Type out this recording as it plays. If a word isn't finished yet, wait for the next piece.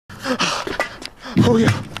Julio!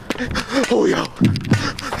 Julio!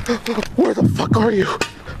 Where the fuck are you?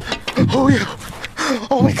 Julio!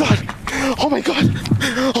 Oh my god! Oh my god!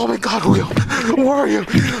 Oh my god, Julio! Where are you?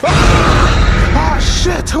 Ah,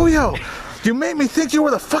 shit, Julio! You made me think you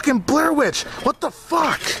were the fucking Blair Witch! What the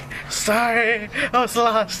fuck? Sorry, I was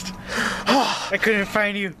lost. I couldn't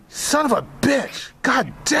find you. Son of a bitch!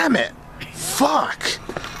 God damn it! Fuck!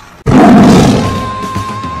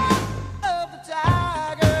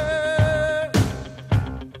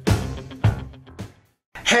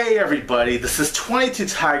 Hey everybody, this is 22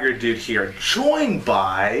 Tiger Dude here, joined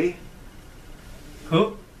by...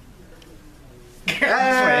 Who?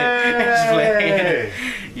 Hey!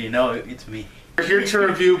 You know, it's me. We're here to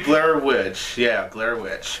review Blair Witch. Yeah, Blair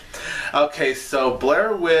Witch. Okay, so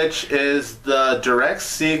Blair Witch is the direct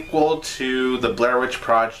sequel to the Blair Witch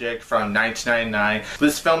Project from 1999.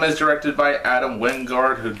 This film is directed by Adam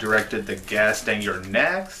Wingard, who directed The Guest and You're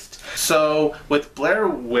Next. So, with Blair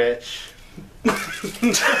Witch...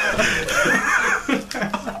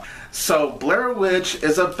 So Blair Witch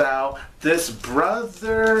is about this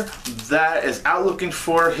brother that is out looking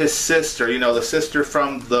for his sister, you know, the sister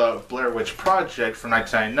from the Blair Witch Project from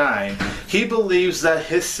 1999. He believes that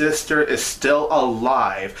his sister is still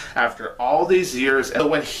alive after all these years,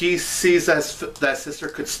 and when he sees that sister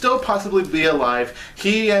could still possibly be alive,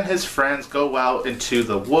 he and his friends go out into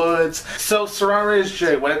the woods. So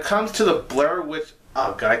serranoreyesj, when it comes to the Blair Witch...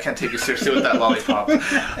 Oh god, I can't take you seriously with that lollipop.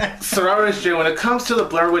 serranoreyesj, when it comes to the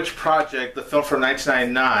Blair Witch Project, the film from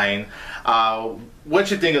 1999, what'd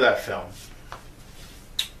you think of that film?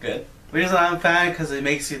 Good. The reason I'm a fan because it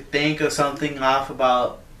makes you think of something off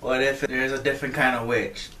about what if there's a different kind of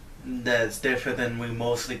witch that's different than we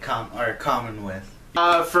mostly are common with.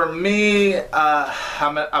 For me,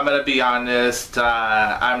 I'm gonna be honest,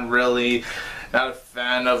 I'm really not a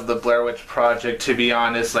fan of the Blair Witch Project, to be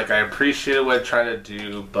honest. Like, I appreciate what it tried to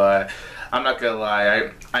do, but I'm not gonna lie,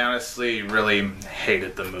 I honestly really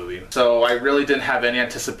hated the movie. So I really didn't have any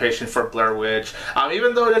anticipation for Blair Witch.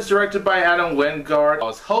 Even though it is directed by Adam Wingard, I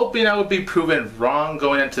was hoping I would be proven wrong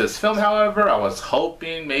going into this film. However, I was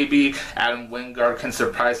hoping maybe Adam Wingard can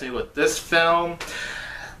surprise me with this film.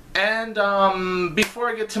 And before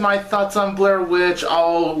I get to my thoughts on Blair Witch,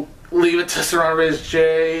 I'll leave it to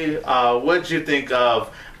serranoreyesj. What'd you think of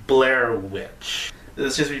Blair Witch?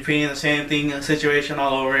 It's just repeating the same thing, situation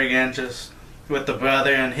all over again, just with the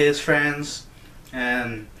brother and his friends,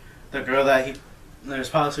 and the girl that there's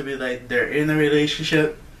possibly like they're in a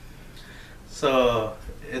relationship. So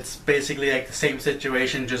it's basically like the same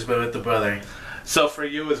situation, just but with the brother. So for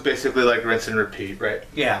you, it's basically like rinse and repeat, right?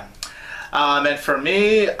 Yeah. And for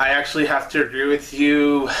me, I actually have to agree with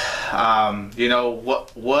you. You know,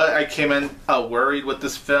 what I came in worried with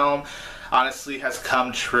this film honestly has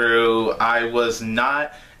come true. I was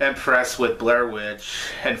not impressed with Blair Witch.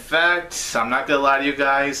 In fact, I'm not gonna lie to you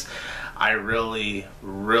guys, I really,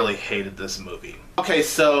 really hated this movie. Okay,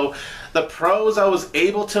 so the pros I was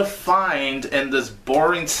able to find in this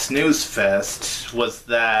boring snooze fest was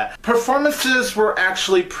that performances were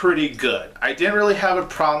actually pretty good. I didn't really have a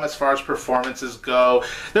problem as far as performances go.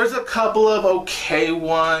 There's a couple of okay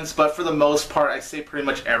ones, but for the most part, I say pretty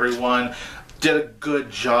much everyone did a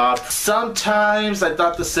good job. Sometimes I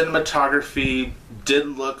thought the cinematography did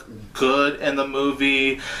look good in the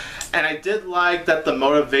movie. And I did like that the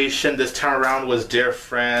motivation this time around was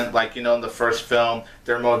different. Like, you know, in the first film,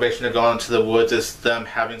 their motivation to go into the woods is them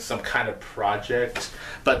having some kind of project.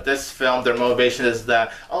 But this film, their motivation is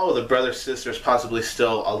that, oh, the brother sister is possibly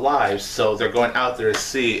still alive, so they're going out there to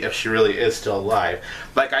see if she really is still alive.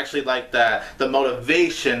 Like, I actually like that the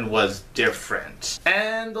motivation was different.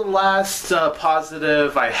 And the last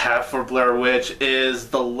positive I have for Blair Witch is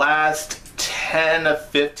the last 10 to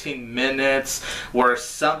 15 minutes where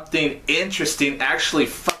something interesting actually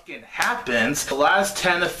fucking happens. The last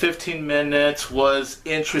 10 to 15 minutes was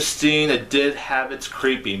interesting. It did have its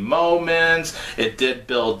creepy moments. It did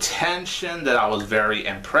build tension that I was very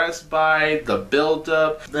impressed by. The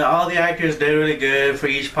build-up. All the actors did really good for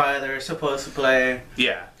each part they were supposed to play.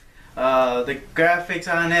 Yeah. The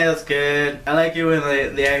graphics on it is good. I like it when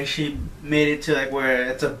they actually made it to like where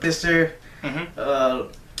it's a blister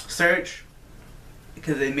search,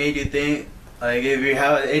 because they made you think, like, if you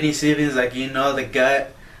have any siblings, like, you know, the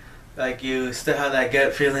gut, like, you still have that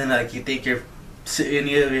gut feeling, like, you think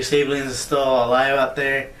any of your siblings is still alive out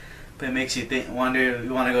there, but it makes you wonder if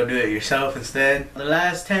you want to go do it yourself instead. The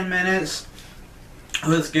last 10 minutes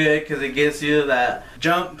was good because it gives you that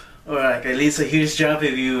jump, or like at least a huge jump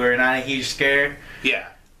if you are not a huge scare. Yeah.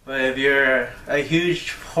 But if you're a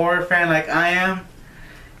huge horror fan like I am,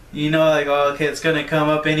 you know, like, oh, okay, it's gonna come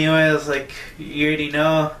up anyways, like, you already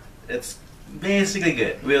know. It's basically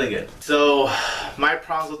good, really good. So, my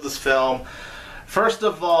problems with this film. First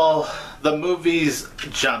of all, the movie's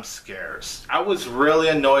jump scares. I was really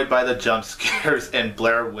annoyed by the jump scares in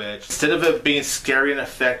Blair Witch. Instead of it being scary and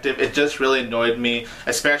effective, it just really annoyed me,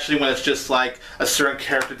 especially when it's just like a certain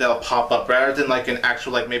character that'll pop up rather than like an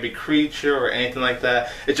actual like maybe creature or anything like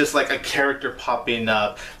that. It's just like a character popping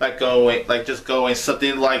up, like just going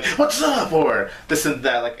something like, "What's up?" or this and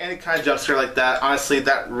that, like any kind of jump scare like that. Honestly,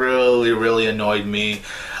 that really annoyed me.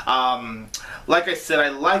 Like I said, I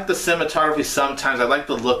like the cinematography sometimes, I like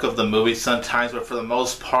the look of the movie sometimes, but for the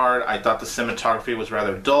most part, I thought the cinematography was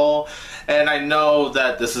rather dull. And I know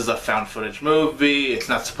that this is a found footage movie, it's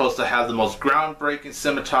not supposed to have the most groundbreaking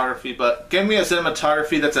cinematography, but give me a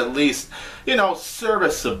cinematography that's at least, you know,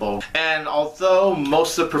 serviceable. And although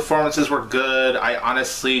most of the performances were good, I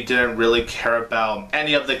honestly didn't really care about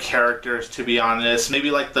any of the characters, to be honest.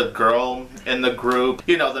 Maybe like the girl in the group,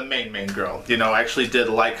 you know, the main girl. You know, I actually did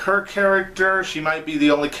like her character. She might be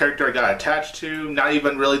the only character I got attached to. Not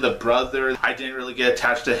even really the brother. I didn't really get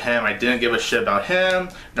attached to him. I didn't give a shit about him,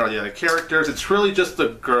 nor the other characters. It's really just the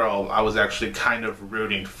girl I was actually kind of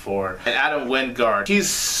rooting for. And Adam Wingard, he's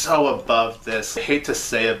so above this. I hate to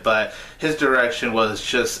say it, but his direction was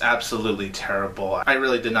just absolutely terrible. I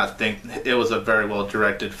really did not think it was a very well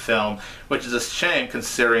directed film, which is a shame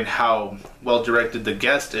considering how well directed The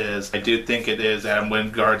Guest is. I do think it is Adam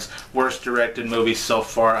Wingard's worst directed movie so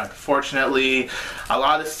far, unfortunately. A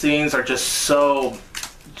lot of the scenes are just so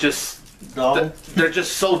dull. They're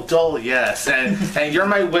just so dull, yes. And you're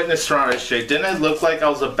my witness, serranoreyesj. Didn't I look like I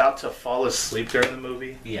was about to fall asleep during the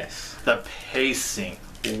movie? Yes. The pacing.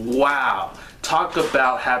 Wow. Talk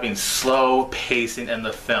about having slow pacing in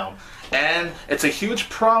the film. And it's a huge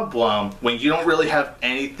problem when you don't really have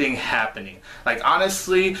anything happening. Like,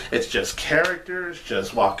 honestly, it's just characters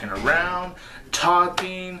just walking around,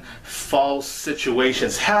 talking, false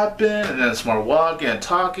situations happen, and then it's more walking and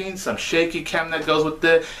talking, some shaky cam that goes with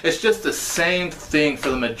it. It's just the same thing for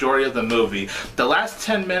the majority of the movie. The last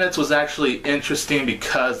 10 minutes was actually interesting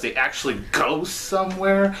because they actually go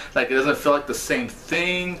somewhere. Like, it doesn't feel like the same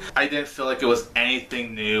thing. I didn't feel like it was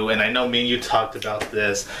anything new, and I know me and you talked about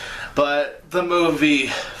this, but the movie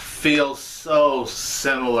feels so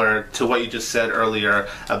similar to what you just said earlier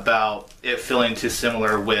about it feeling too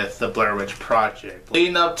similar with the Blair Witch Project.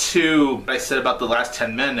 Leading up to what I said about the last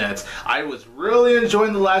 10 minutes, I was really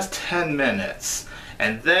enjoying the last 10 minutes.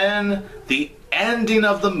 And then the ending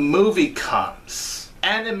of the movie comes.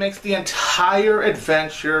 And it makes the entire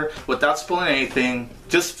adventure, without spoiling anything,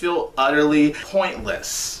 just feel utterly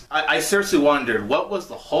pointless. I seriously wondered, what was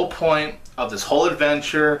the whole point of this whole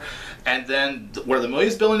adventure? And then where the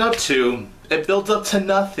movie's building up to, it builds up to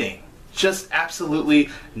nothing. Just absolutely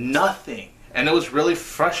nothing. And it was really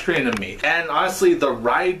frustrating to me. And honestly, the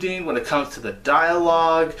writing, when it comes to the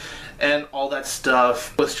dialogue and all that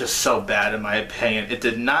stuff, was just so bad in my opinion. It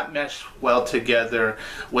did not mesh well together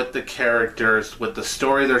with the characters, with the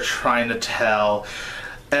story they're trying to tell.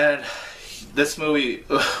 And this movie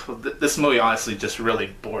honestly just really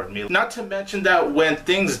bored me. Not to mention that when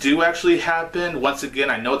things do actually happen, once again,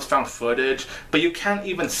 I know it's found footage, but you can't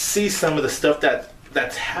even see some of the stuff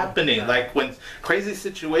that's happening. Like, when crazy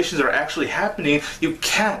situations are actually happening, you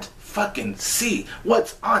can't fucking see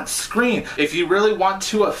what's on screen. If you really want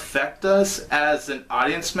to affect us as an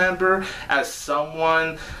audience member, as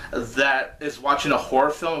someone that is watching a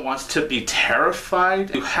horror film and wants to be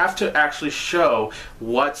terrified, you have to actually show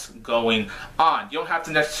what's going on. You don't have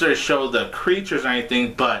to necessarily show the creatures or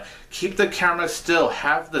anything, but keep the camera still,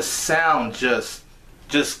 have the sound just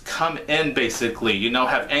come in, basically, you know,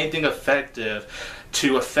 have anything effective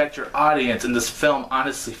to affect your audience, and this film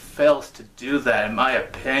honestly fails to do that, in my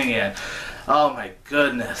opinion. Oh my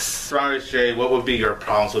goodness. serranoreyesj, what would be your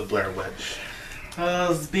problems with Blair Witch?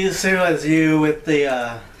 Be the same as you with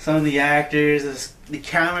the some of the actors, the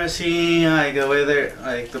camera scene, like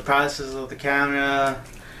the process of the camera.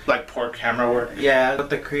 Like poor camera work? Yeah,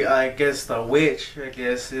 but I guess the witch,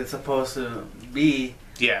 it's supposed to be.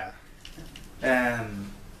 Yeah. And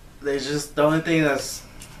there's just the only thing that's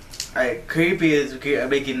creepy is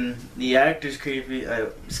making the actors creepy,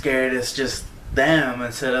 scared. It's just them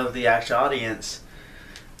instead of the actual audience.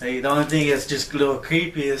 The only thing that's just a little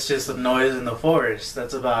creepy is just the noise in the forest.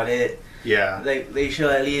 That's about it. Yeah. They should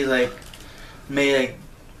at least make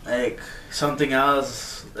something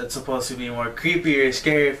else that's supposed to be more creepy or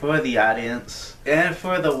scary for the audience. And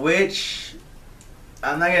for the witch,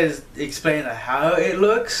 I'm not gonna explain how it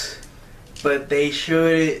looks, but they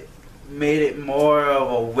should made it more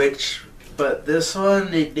of a witch. But this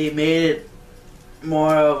one, they made it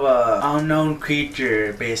more of a unknown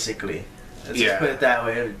creature, basically. Let's just put it that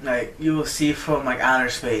way. Like, you will see from like outer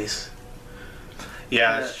space.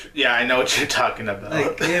 Yeah, yeah, I know what you're talking about.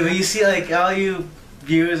 Like, when you see, like, all you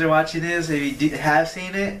viewers are watching this, if you have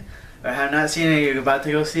seen it or have not seen it, you're about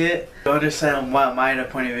to go see it, you understand what my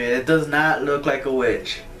point of view. It does not look like a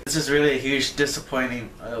witch. This is really a huge disappointing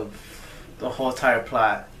of the whole entire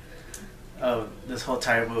plot of this whole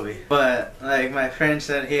entire movie. But like my friend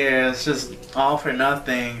said here, it's just all for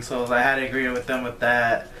nothing. So I had to agree with them with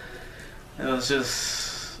that. It was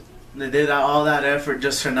just, they did all that effort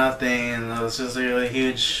just for nothing, and it was just a really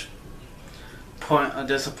huge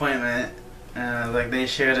disappointment. Like, they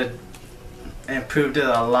should have improved it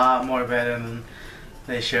a lot more better than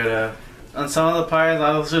they should have. On some of the parts,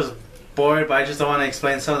 I was just bored, but I just don't want to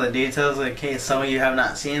explain some of the details in case some of you have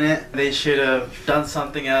not seen it. They should have done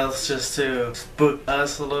something else just to spook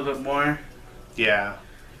us a little bit more. Yeah.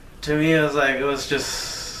 To me, it was like, it was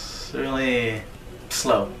just really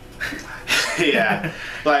slow. Yeah.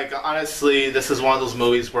 Like, honestly, this is one of those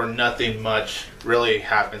movies where nothing much really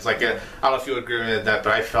happens. Like, I don't know if you agree with that,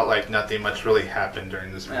 but I felt like nothing much really happened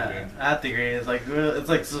during this movie. Yeah, I have to agree. It's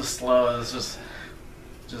like so slow. It's just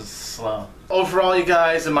slow. Overall, you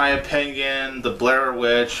guys, in my opinion, the Blair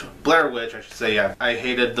Witch, I should say, yeah, I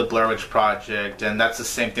hated the Blair Witch Project, and that's the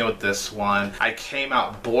same thing with this one. I came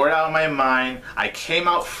out bored out of my mind. I came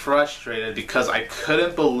out frustrated because I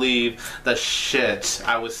couldn't believe the shit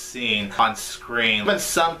I was seeing on screen. Even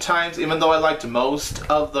sometimes, even though I liked most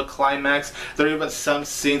of the climax, there were even some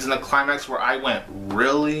scenes in the climax where I went,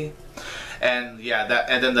 really? And yeah,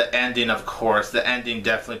 and then the ending, of course, the ending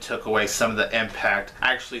definitely took away some of the impact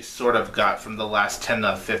I actually sort of got from the last 10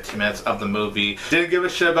 to 15 minutes of the movie. Didn't give a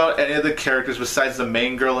shit about any of the characters besides the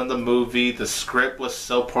main girl in the movie. The script was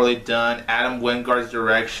so poorly done. Adam Wingard's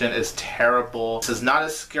direction is terrible. This is not a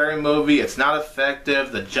scary movie. It's not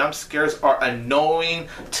effective. The jump scares are annoying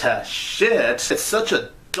to shit. It's such a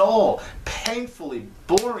dull, painfully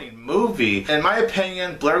boring movie. In my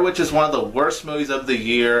opinion, Blair Witch is one of the worst movies of the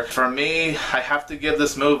year. For me, I have to give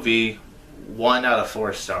this movie 1 out of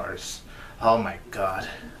 4 stars. Oh my god.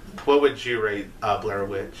 What would you rate Blair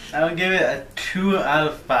Witch? I would give it a 2 out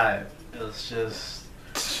of 5. It was just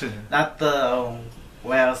not the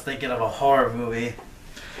way I was thinking of a horror movie.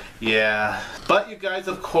 Yeah. But you guys,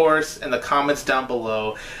 of course, in the comments down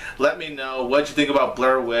below, let me know what you think about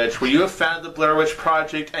Blair Witch. Were you a fan of the Blair Witch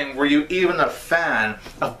Project? And were you even a fan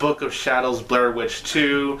of Book of Shadows Blair Witch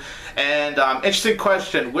 2? And interesting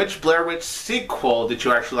question, which Blair Witch sequel did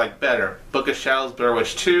you actually like better? Book of Shadows Blair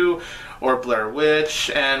Witch 2 or Blair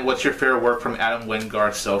Witch? And what's your favorite work from Adam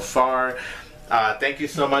Wingard so far? Thank you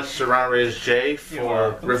so much, serranoreyesj,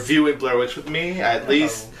 for reviewing Blair Witch with me. At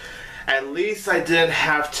least I didn't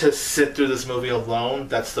have to sit through this movie alone.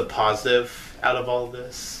 That's the positive out of all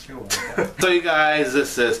this. So you guys,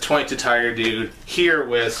 this is 22 Tiger Dude here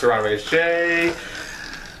with serranoreyesj.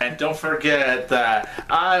 And don't forget that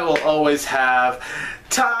I will always have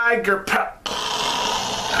Tiger Power.